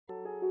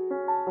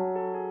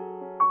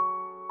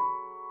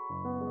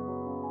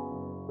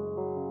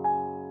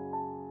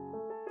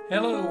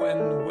Hello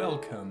and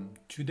welcome.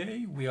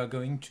 Today we are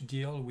going to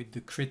deal with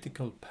the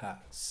critical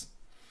path.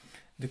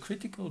 The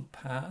critical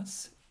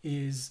path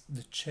is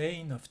the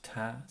chain of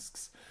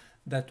tasks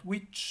that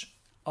which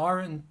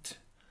aren't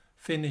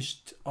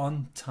finished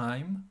on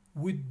time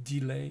would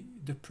delay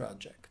the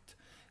project.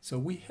 So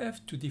we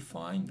have to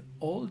define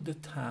all the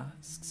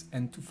tasks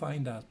and to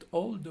find out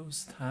all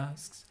those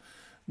tasks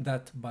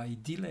that by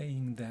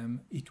delaying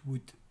them it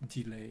would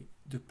delay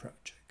the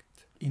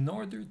project. In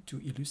order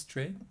to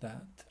illustrate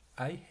that,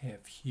 I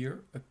have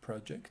here a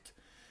project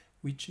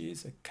which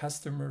is a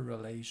customer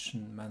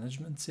relation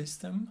management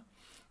system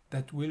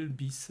that will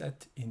be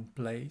set in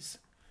place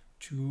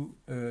to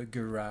a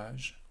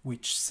garage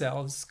which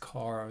sells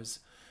cars,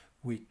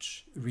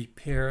 which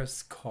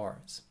repairs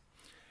cars.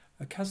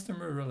 A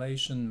customer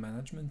relation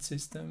management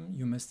system,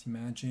 you must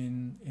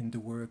imagine in the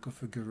work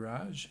of a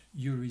garage,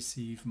 you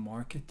receive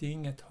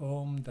marketing at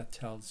home that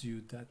tells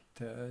you that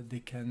they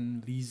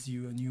can lease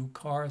you a new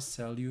car,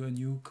 sell you a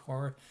new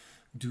car,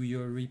 do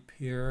your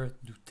repair,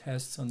 do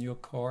tests on your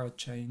car,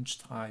 change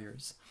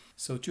tires.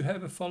 So to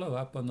have a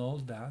follow-up on all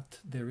that,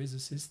 there is a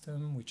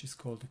system which is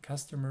called a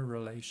customer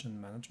relation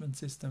management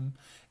system,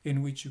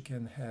 in which you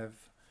can have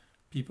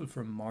people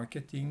from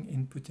marketing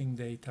inputting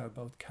data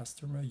about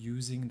customer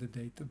using the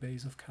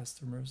database of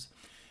customers.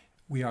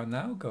 We are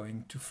now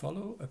going to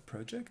follow a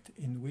project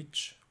in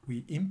which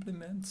we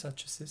implement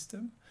such a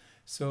system.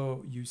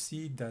 So you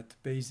see that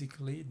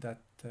basically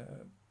that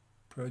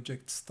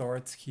project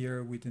starts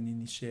here with an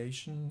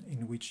initiation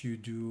in which you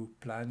do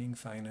planning,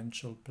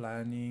 financial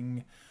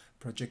planning,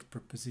 project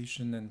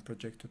proposition and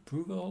project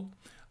approval.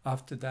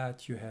 After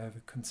that you have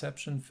a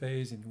conception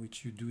phase in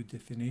which you do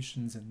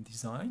definitions and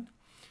design.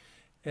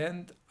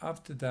 And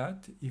after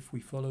that, if we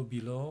follow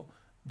below,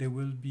 there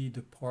will be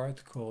the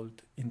part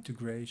called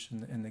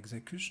integration and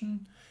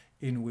execution,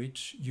 in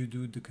which you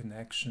do the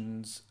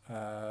connections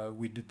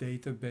with the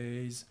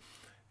database,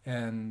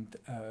 and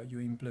you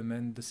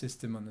implement the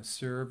system on a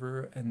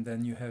server, and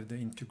then you have the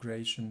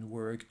integration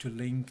work to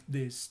link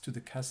this to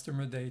the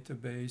customer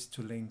database,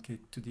 to link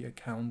it to the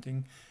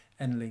accounting,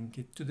 and link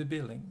it to the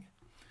billing.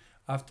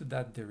 After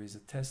that, there is a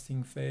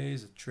testing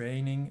phase, a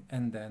training,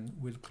 and then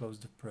we'll close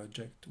the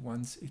project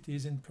once it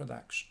is in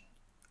production.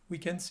 We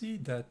can see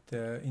that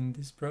in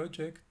this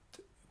project,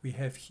 we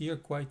have here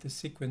quite a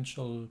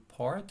sequential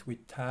part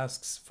with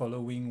tasks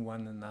following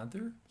one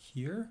another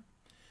here.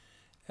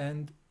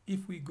 And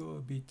if we go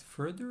a bit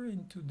further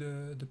into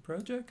the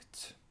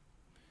project,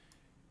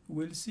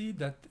 we'll see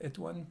that at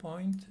one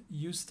point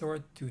you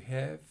start to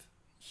have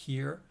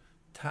here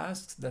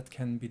tasks that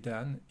can be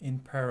done in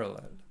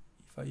parallel.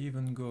 If I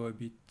even go a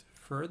bit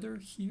further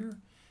here,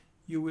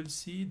 you will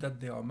see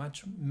that there are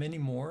many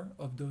more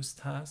of those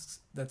tasks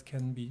that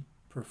can be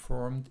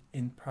performed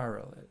in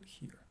parallel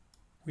here.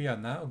 We are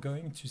now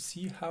going to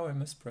see how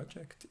MS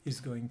Project is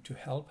going to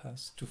help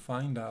us to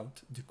find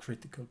out the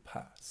critical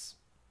paths.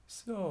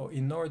 So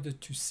in order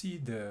to see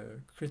the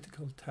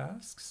critical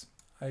tasks,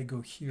 I go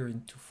here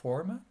into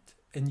Format,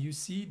 and you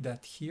see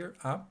that here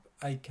up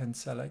I can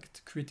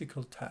select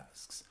critical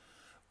tasks.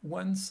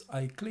 Once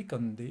I click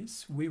on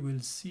this, we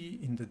will see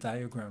in the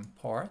diagram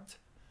part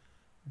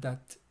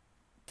that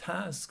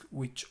tasks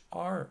which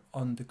are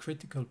on the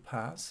critical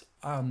path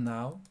are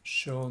now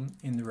shown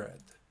in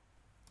red.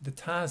 The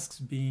tasks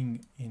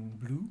being in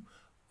blue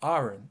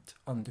aren't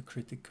on the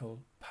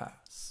critical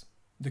path.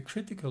 The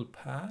critical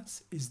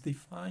path is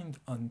defined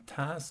on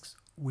tasks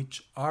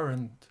which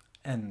aren't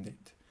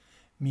ended,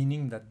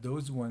 meaning that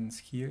those ones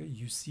here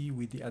you see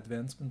with the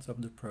advancements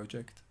of the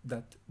project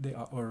that they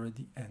are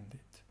already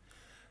ended.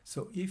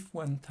 So if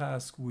one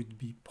task would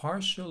be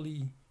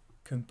partially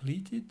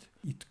completed,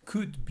 it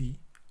could be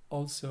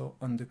also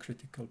on the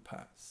critical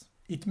path.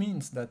 It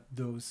means that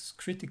those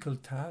critical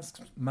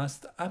tasks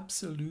must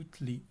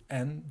absolutely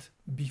end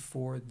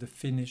before the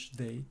finish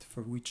date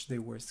for which they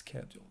were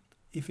scheduled.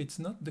 If it's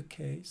not the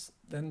case,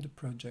 then the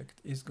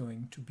project is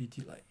going to be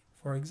delayed.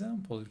 For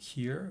example,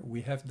 here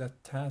we have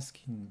that task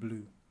in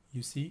blue.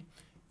 You see,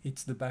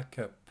 it's the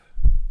backup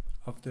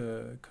of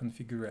the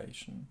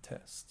configuration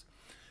test.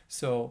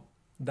 So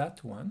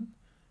that one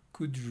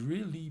could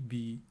really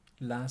be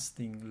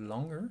lasting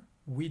longer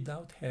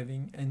without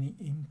having any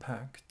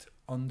impact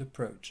on the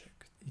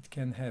project. It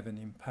can have an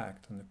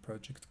impact on the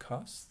project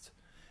cost,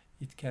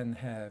 it can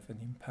have an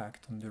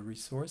impact on the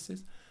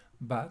resources,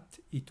 but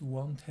it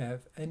won't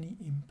have any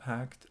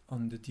impact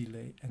on the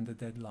delay and the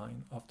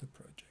deadline of the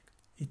project.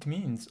 It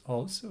means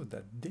also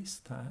that this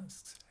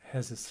task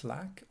has a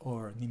slack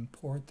or an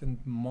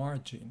important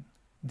margin.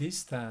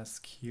 This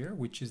task here,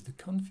 which is the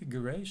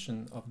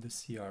configuration of the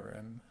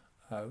CRM,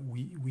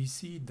 we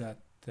see that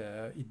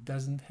it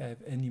doesn't have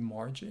any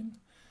margin.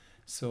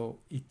 So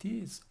it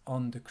is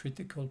on the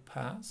critical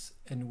path,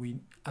 and we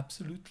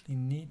absolutely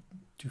need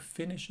to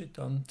finish it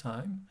on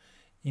time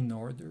in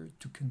order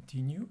to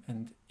continue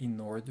and in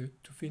order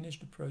to finish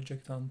the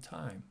project on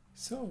time.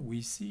 So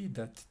we see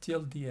that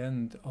till the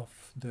end of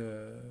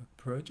the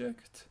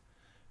project,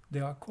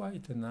 there are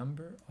quite a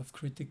number of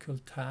critical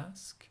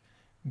tasks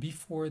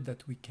before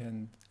that we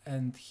can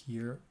end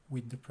here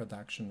with the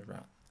production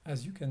run.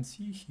 As you can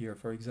see here,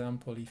 for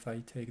example, if I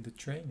take the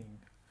training,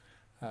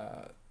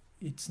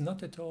 it's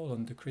not at all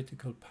on the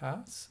critical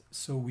path,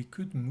 so we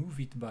could move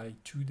it by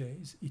 2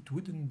 days. It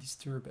wouldn't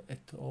disturb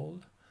at all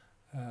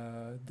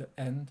the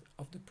end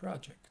of the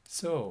project.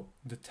 So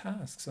the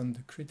tasks on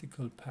the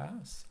critical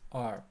path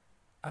are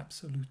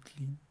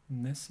absolutely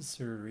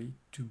necessary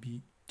to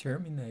be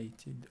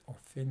terminated or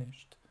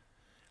finished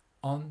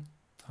on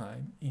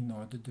time in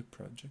order the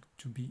project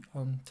to be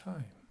on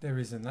time. There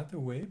is another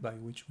way by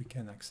which we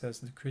can access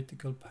the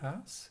critical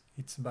path.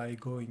 It's by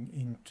going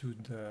into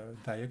the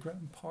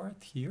diagram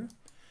part here,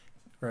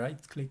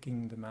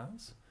 right-clicking the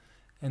mouse,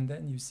 and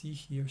then you see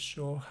here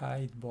show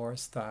hide bar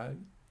style,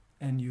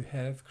 and you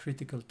have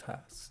critical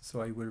tasks.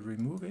 So I will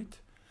remove it.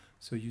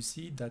 So you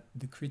see that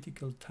the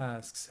critical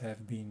tasks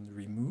have been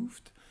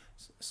removed.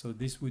 So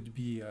this would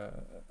be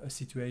a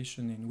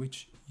situation in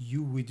which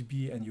you would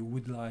be and you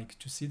would like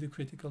to see the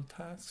critical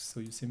tasks. So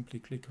you simply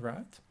click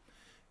right,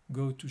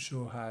 go to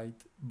show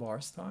hide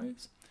bar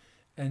styles,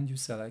 and you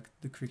select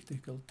the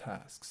critical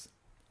tasks.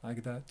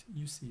 Like that,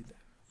 you see them.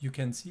 You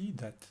can see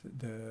that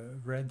the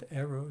red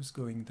arrows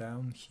going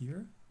down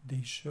here,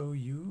 they show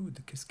you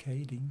the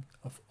cascading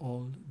of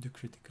all the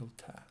critical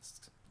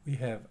tasks. We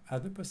have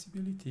other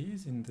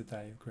possibilities in the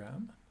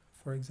diagram.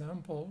 For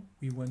example,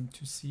 we want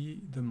to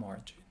see the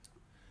margin.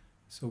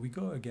 So we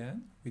go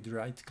again with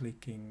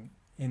right-clicking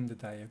in the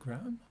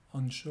diagram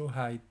on show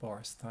hide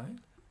bar style,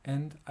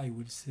 and I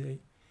will say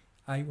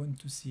I want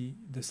to see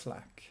the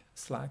slack.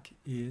 Slack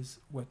is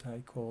what I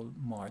call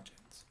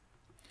margins.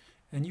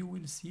 And you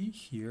will see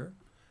here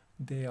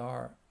they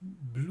are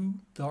blue,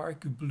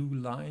 dark blue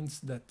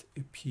lines that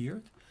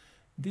appeared.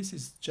 This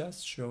is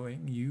just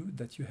showing you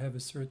that you have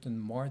a certain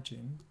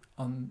margin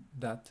on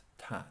that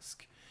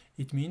task.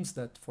 It means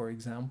that, for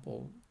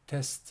example,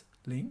 test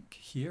link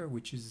here,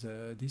 which is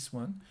this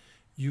one,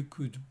 you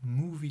could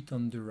move it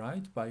on the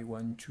right by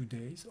 1-2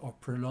 days or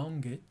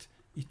prolong it.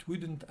 It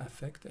wouldn't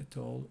affect at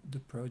all the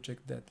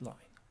project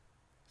deadline.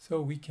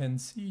 So we can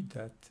see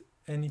that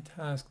any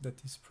task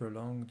that is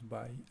prolonged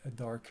by a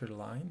darker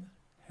line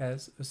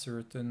has a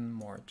certain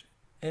margin.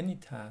 Any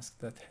task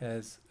that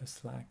has a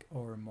slack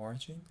or a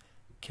margin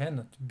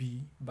cannot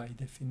be, by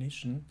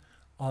definition,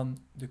 on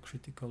the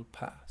critical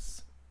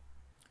path.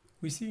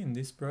 We see in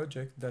this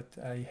project that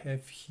I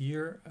have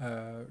here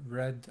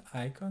red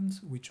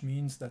icons, which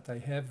means that I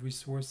have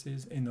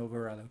resources in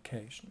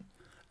over-allocation.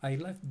 I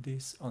left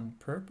this on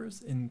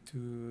purpose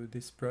into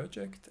this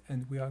project,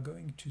 and we are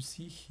going to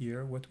see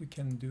here what we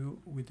can do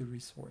with the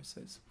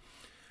resources.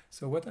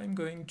 So what I'm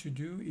going to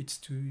do is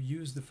to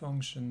use the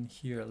function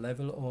here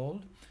level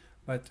all,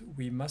 but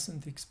we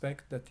mustn't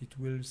expect that it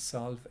will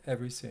solve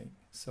everything.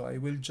 So I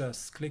will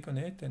just click on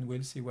it and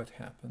we'll see what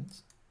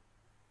happens.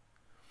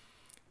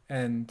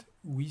 And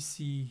we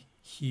see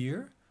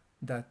here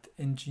that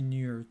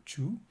engineer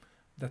 2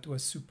 that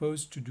was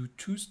supposed to do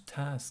 2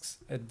 tasks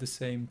at the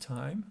same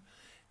time,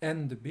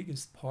 and the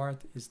biggest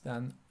part is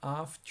done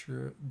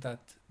after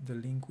that the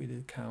link with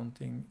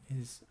accounting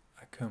is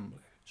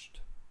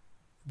accomplished.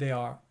 They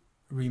are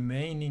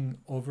remaining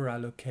over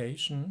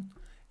allocation.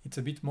 It's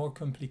a bit more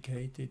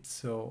complicated,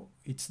 so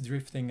it's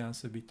drifting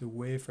us a bit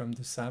away from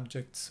the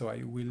subject, so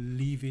I will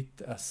leave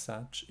it as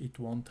such. It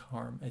won't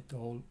harm at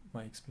all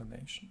my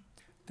explanation.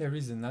 There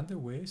is another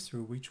way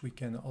through which we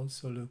can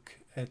also look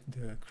at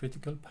the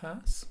critical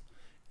path.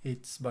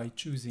 It's by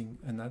choosing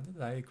another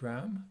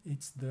diagram.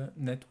 It's the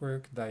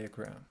network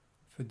diagram.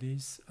 For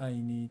this, I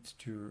need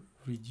to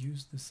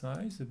reduce the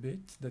size a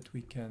bit that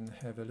we can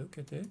have a look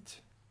at it.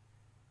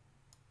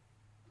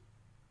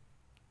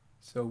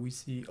 So we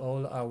see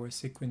all our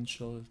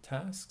sequential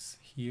tasks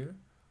here,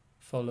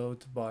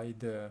 followed by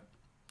the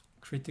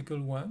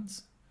critical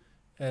ones,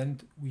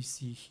 and we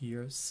see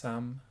here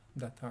some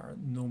that are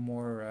no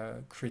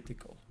more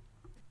critical.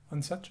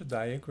 On such a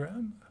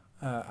diagram,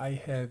 I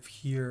have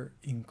here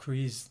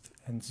increased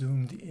and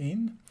zoomed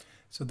in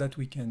so that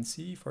we can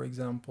see, for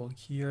example,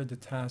 here the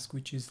task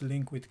which is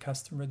linked with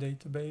customer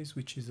database,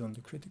 which is on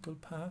the critical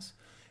path.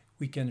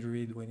 We can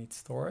read when it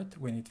starts,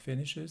 when it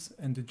finishes,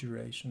 and the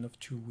duration of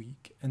 2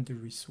 weeks, and the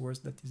resource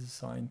that is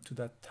assigned to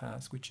that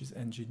task, which is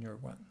engineer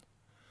 1.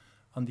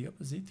 On the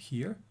opposite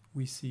here,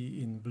 we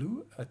see in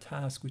blue a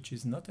task which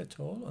is not at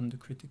all on the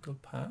critical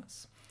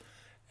path,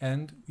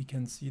 and we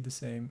can see the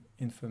same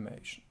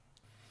information.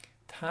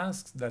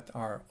 Tasks that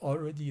are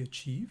already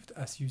achieved,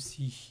 as you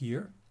see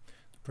here,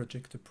 the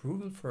project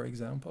approval, for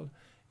example,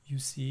 you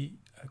see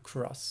a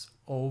cross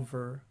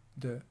over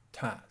the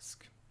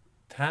task.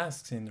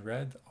 Tasks in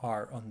red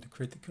are on the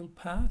critical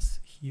path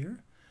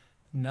here.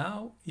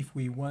 Now, if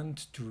we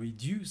want to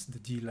reduce the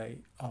delay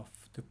of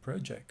the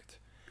project,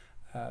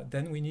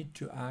 then we need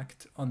to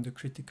act on the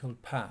critical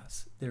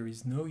path. There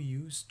is no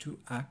use to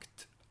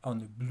act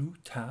on a blue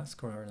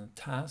task or on a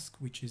task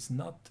which is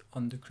not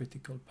on the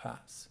critical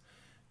path.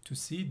 To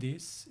see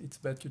this, it's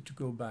better to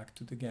go back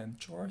to the Gantt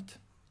chart.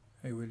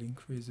 I will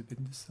increase a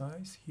bit the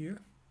size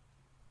here.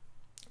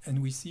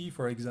 And we see,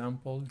 for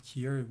example,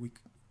 here we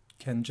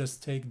can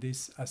just take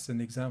this as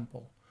an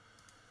example.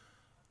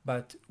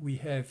 But we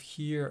have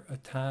here a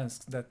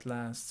task that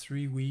lasts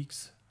 3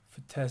 weeks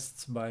for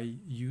tests by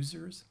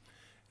users.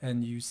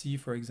 And you see,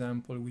 for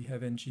example, we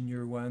have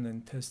engineer 1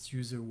 and test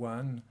user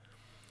 1.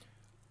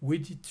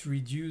 Would it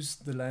reduce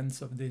the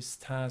length of this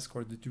task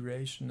or the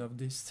duration of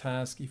this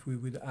task if we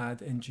would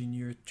add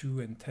engineer 2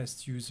 and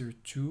test user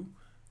 2?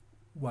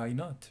 Why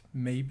not?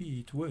 Maybe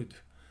it would.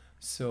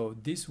 So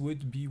this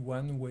would be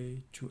one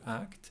way to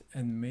act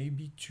and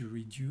maybe to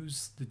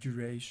reduce the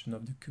duration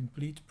of the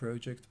complete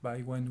project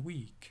by 1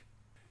 week.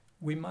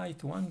 We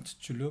might want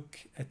to look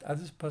at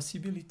other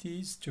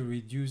possibilities to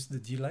reduce the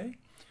delay.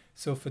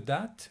 So for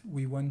that,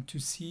 we want to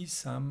see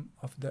some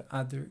of the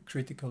other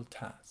critical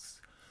tasks.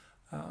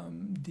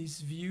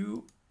 This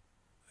view,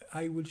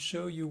 I will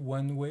show you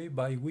one way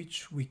by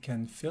which we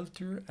can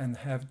filter and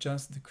have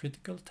just the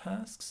critical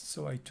tasks.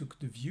 So I took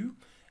the view,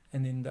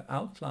 and in the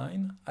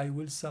outline, I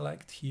will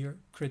select here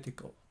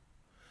critical.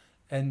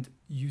 And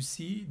you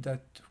see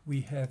that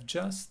we have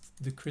just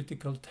the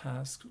critical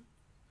tasks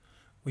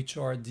which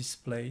are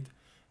displayed.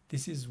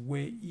 This is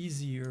way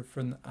easier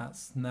for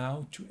us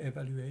now to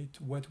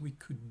evaluate what we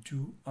could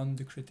do on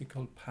the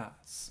critical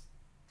paths.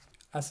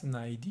 As an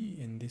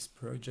idea in this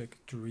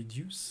project to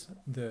reduce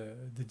the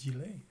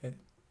delay,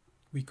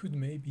 we could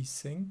maybe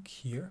think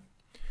here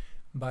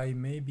by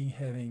maybe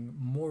having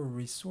more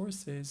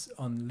resources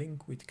on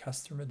link with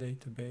customer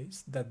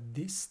database, that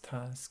this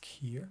task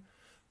here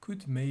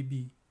could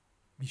maybe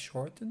be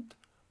shortened,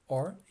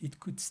 or it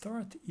could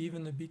start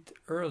even a bit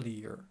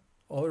earlier.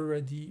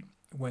 Already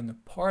when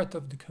a part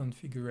of the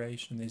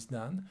configuration is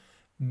done,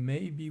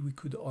 maybe we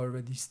could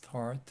already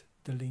start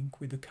the link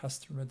with the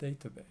customer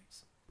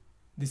database.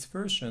 This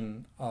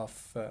version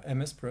of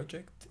MS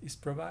Project is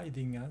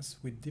providing us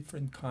with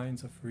different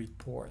kinds of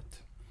report.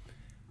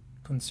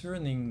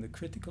 Concerning the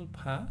critical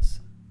path,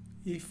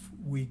 if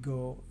we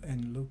go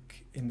and look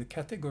in the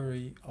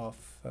category of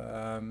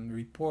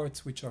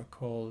reports which are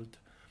called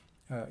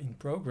in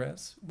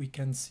progress, we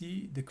can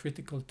see the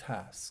critical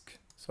task.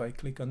 So I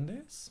click on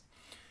this,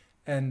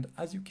 and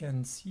as you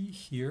can see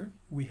here,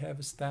 we have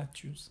a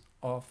status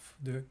of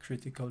the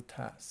critical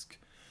task.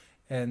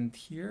 And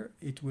here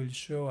it will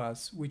show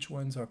us which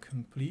ones are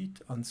complete,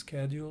 on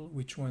schedule,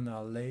 which ones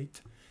are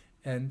late,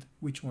 and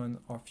which one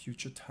are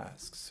future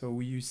tasks. So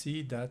you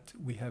see that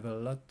we have a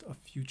lot of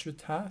future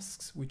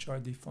tasks which are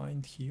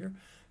defined here.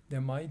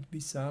 There might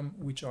be some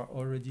which are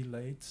already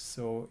late,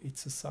 so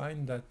it's a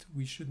sign that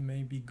we should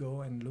maybe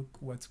go and look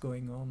what's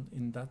going on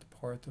in that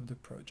part of the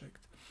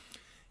project.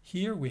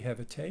 Here we have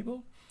a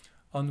table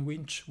on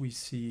which we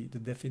see the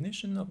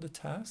definition of the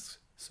tasks.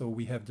 So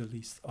we have the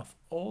list of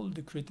all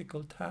the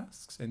critical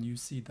tasks, and you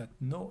see that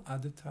no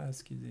other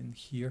task is in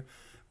here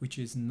which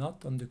is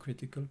not on the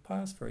critical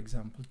path. For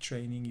example,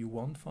 training, you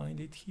won't find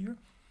it here.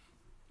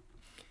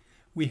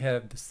 We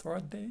have the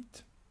start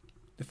date,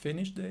 the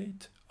finish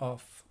date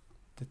of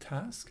the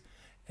task,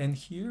 and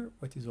here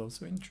what is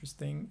also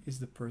interesting is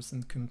the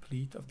percent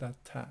complete of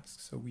that task.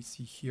 So we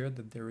see here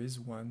that there is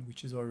one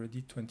which is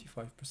already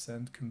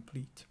 25%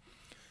 complete.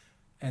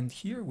 And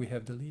here we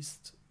have the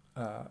list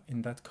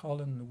in that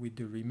column with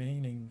the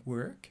remaining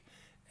work,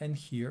 and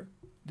here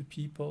the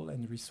people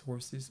and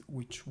resources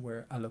which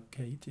were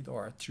allocated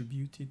or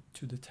attributed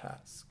to the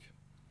task.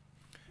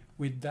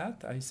 With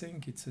that, I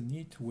think it's a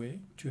neat way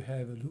to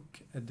have a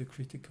look at the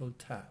critical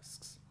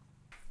tasks.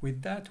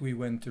 With that, we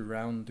went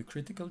around the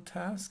critical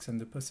tasks and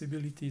the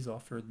possibilities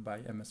offered by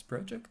MS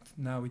Project.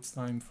 Now it's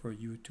time for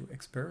you to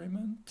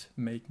experiment,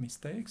 make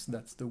mistakes.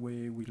 That's the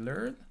way we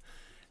learn.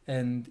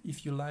 And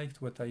if you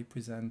liked what I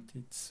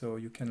presented, so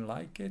you can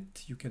like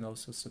it, you can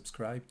also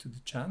subscribe to the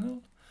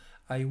channel.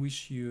 I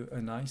wish you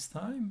a nice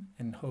time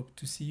and hope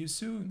to see you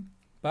soon.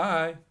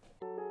 Bye!